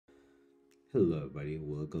Hello everybody,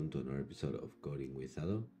 welcome to another episode of Coding with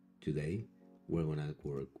Ado. Today we're gonna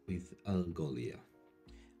work with Algolia.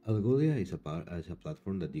 Algolia is a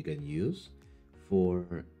platform that you can use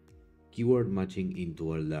for keyword matching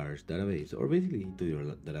into a large database or basically into your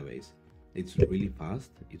database. It's really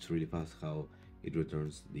fast how it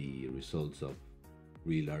returns the results of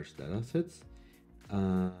really large data sets.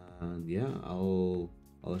 And yeah, I'll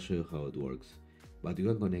show you how it works. But you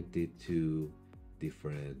can connect it to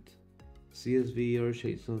different CSV or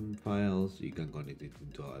JSON files. You can connect it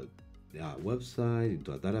into a website,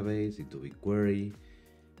 into a database, into BigQuery.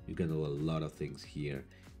 You can do a lot of things here.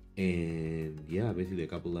 And yeah, basically a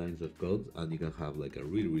couple lines of code and you can have like a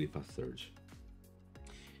really fast search.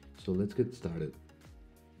 So let's get started.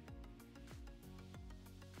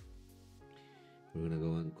 We're gonna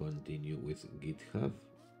go and continue with GitHub.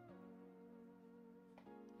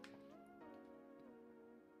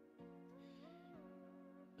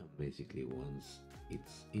 And basically once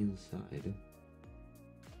it's inside,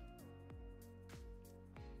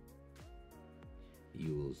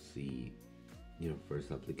 you will see your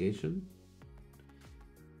first application,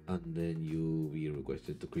 and then you'll be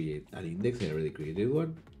requested to create an index. I already created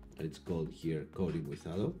one, and it's called here Coding with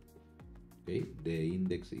Ado. Okay, the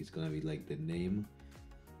index is gonna be like the name.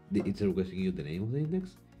 It's requesting you the name of the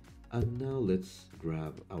index, and now let's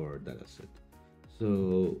grab our dataset.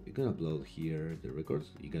 So you can upload here the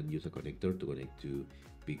records. You can use a connector to connect to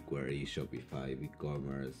BigQuery, Shopify,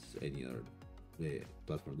 BigCommerce, any other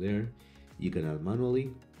platform there. You can add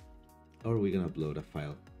manually, or we can upload a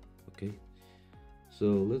file. Okay, so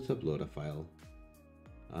let's upload a file,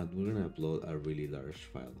 and we're gonna upload a really large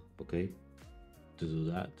file. Okay, to do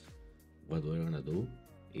that, what we're gonna do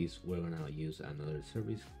is we're gonna use another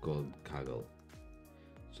service called Kaggle.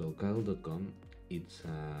 So Kaggle.com, it's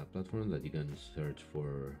a platform that you can search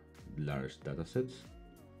for large datasets.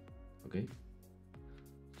 Okay,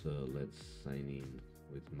 so let's sign in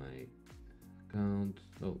with my account.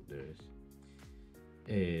 Oh, there it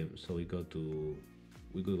is. So we could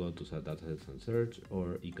go to set datasets and search,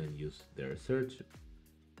 or you can use their search,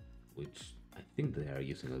 which I think they are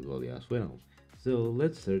using Algolia as well. So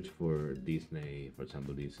let's search for Disney, for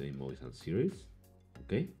example, Disney movies and series.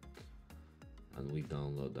 Okay, and we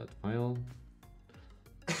download that file.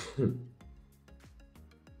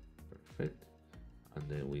 Perfect. And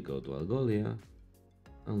then we go to Algolia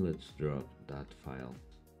and let's drop that file.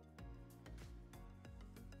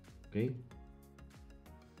 Okay,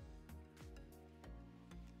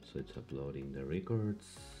 so it's uploading the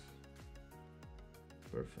records.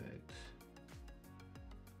 Perfect.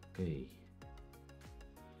 Okay,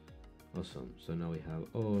 awesome. So now we have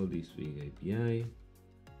all this big API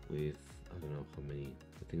with, I don't know how many,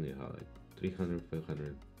 I think they have like 300,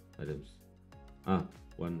 500 items.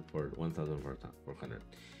 One for 1,400.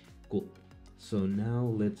 Cool. So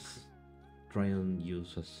now let's try and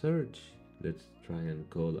use a search. Let's try and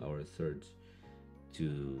code our search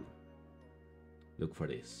to look for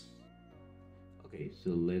this. Okay,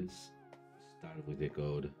 so let's start with the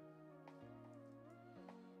code.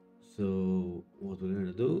 So what we're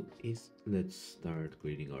gonna do is let's start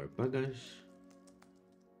creating our package,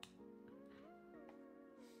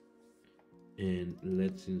 and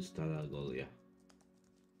let's install Algolia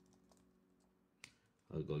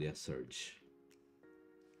search.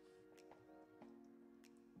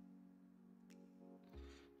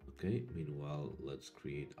 Okay, meanwhile, let's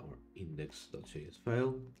create our index.js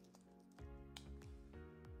file.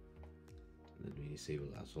 Let me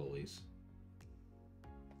disable as always.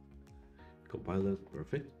 Compile it,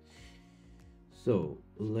 perfect. So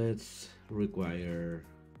let's require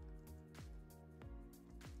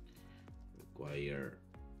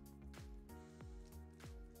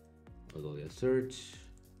Algolia search.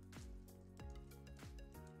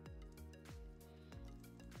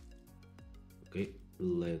 Okay,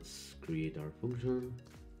 let's create our function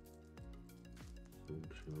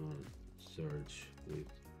search with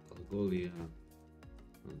Algolia,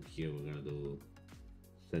 and here we're gonna do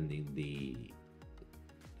sending the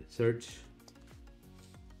search.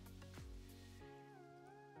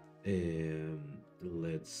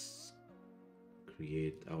 Let's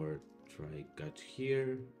create our try catch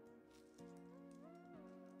here.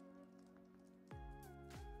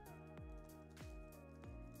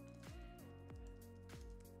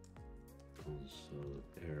 Console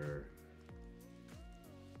error.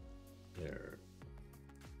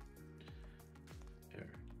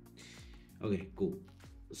 Okay, cool.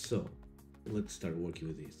 So let's start working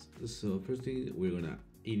with this. So first thing, we're gonna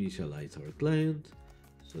initialize our client.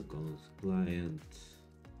 So const client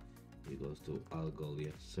equals to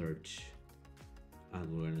Algolia search,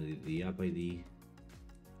 and we're gonna do the app ID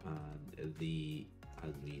and the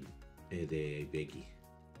admin, the API key.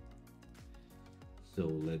 So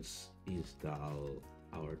let's install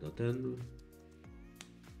our .env.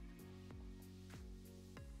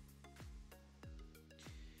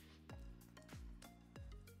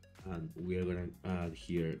 And we are gonna add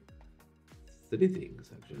here 3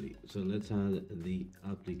 things actually. So let's add the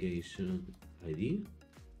application ID.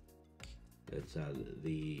 Let's add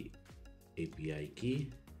the API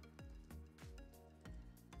key.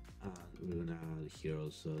 And we're gonna add here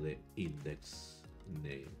also the index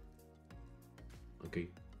name. Okay,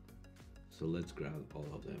 so let's grab all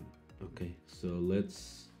of them. Okay, so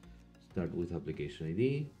let's start with application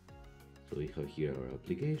ID. So we have here our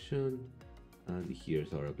application, and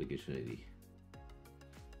here's our application ID.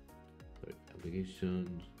 Sorry,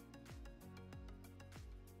 application,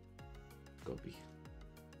 copy.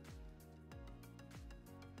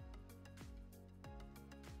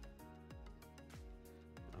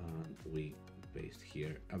 And we paste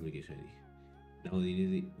here application ID. Now we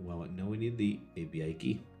need the API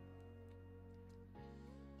key.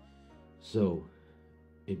 So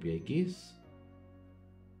API keys,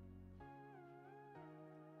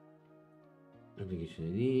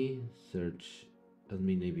 application ID, search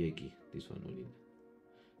admin API key. This one we need.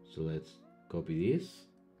 So let's copy this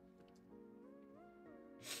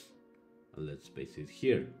and let's paste it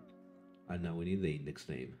here. And now we need the index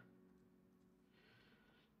name.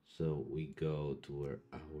 So we go to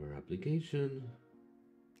our application.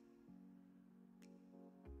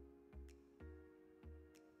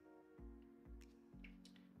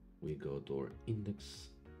 We go to our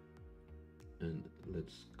index and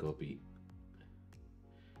let's copy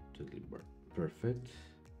to clipboard. Perfect.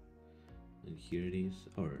 And here it is,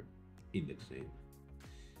 our index name.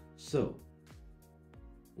 So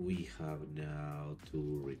we have now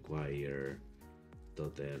to require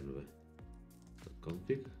 .env.config.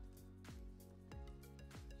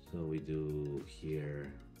 So we do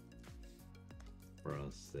here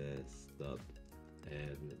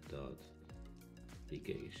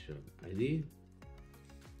process.env.application ID,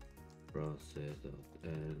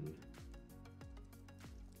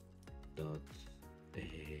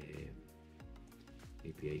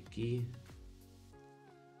 process.env.API key,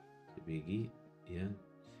 yeah,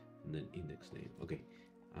 and then index name. Okay,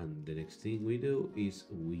 and the next thing we do is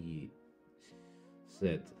we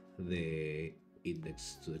set the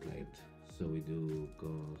index to the client. So we do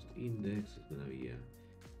const index, it's gonna be a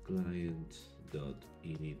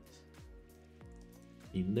client.init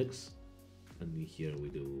index, and in here we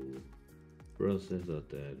do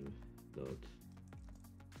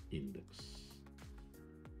process.env.index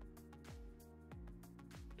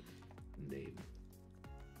name.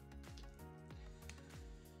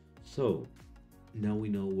 So now we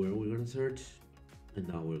know where we're gonna search, and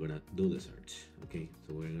now we're gonna do the search. Okay,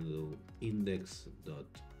 so we're gonna do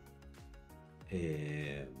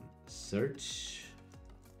index.search,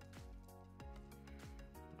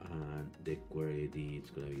 and the query ID is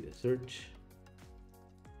gonna be the search,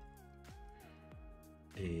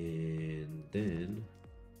 and then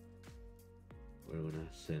we're gonna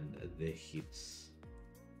send the hits.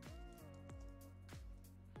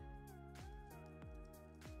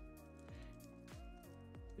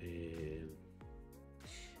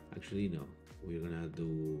 Actually, no, we're gonna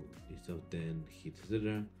do instead of 10 hits,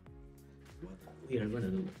 etc. What we are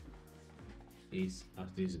gonna do is,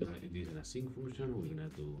 as this is an async function, we're gonna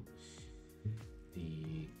do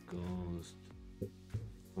the const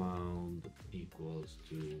found equals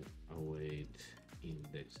to await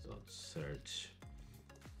index.search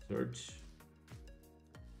search.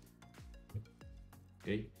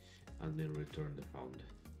 Okay, and then return the found.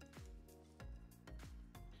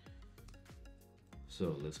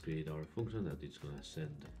 So let's create our function that it's gonna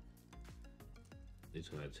send, it's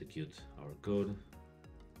gonna execute our code.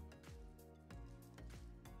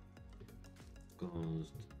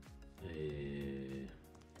 Const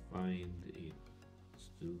find it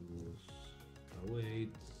to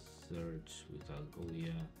await search with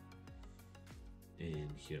Algolia,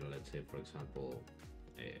 and here let's say, for example,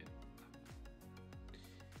 okay,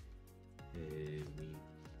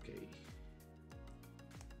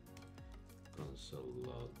 console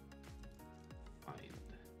log find.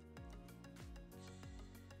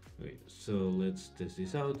 Okay, so let's test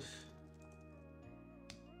this out.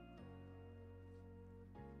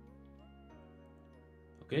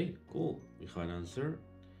 Okay, cool. We have an answer.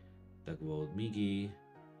 Talk about Mickey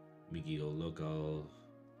go local,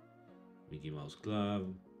 Mickey Mouse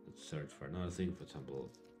Club. Let's search for another thing. For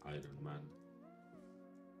example, Ironman.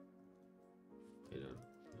 I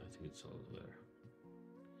think it's all there.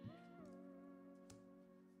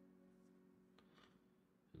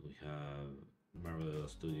 And we we have Marvel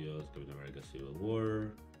Studios, Captain America Civil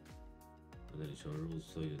War, and then it shows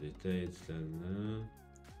also United States, and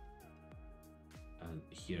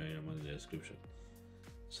here I am in the description.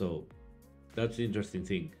 So that's the interesting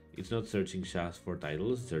thing. It's not searching just for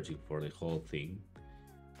titles, it's searching for the whole thing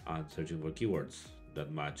and searching for keywords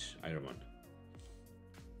that match Ironman.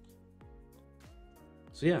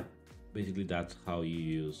 So yeah, basically that's how you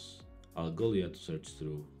use Algolia to search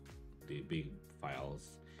through the big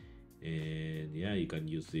files. And yeah, you can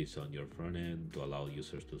use this on your front end to allow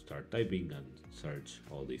users to start typing and search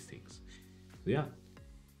all these things. So yeah,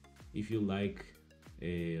 if you like,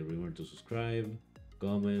 remember to subscribe,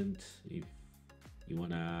 comment if you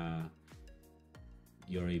wanna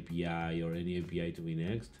your API or any API to be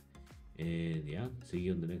next. And yeah, see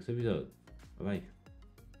you on the next episode. Bye bye.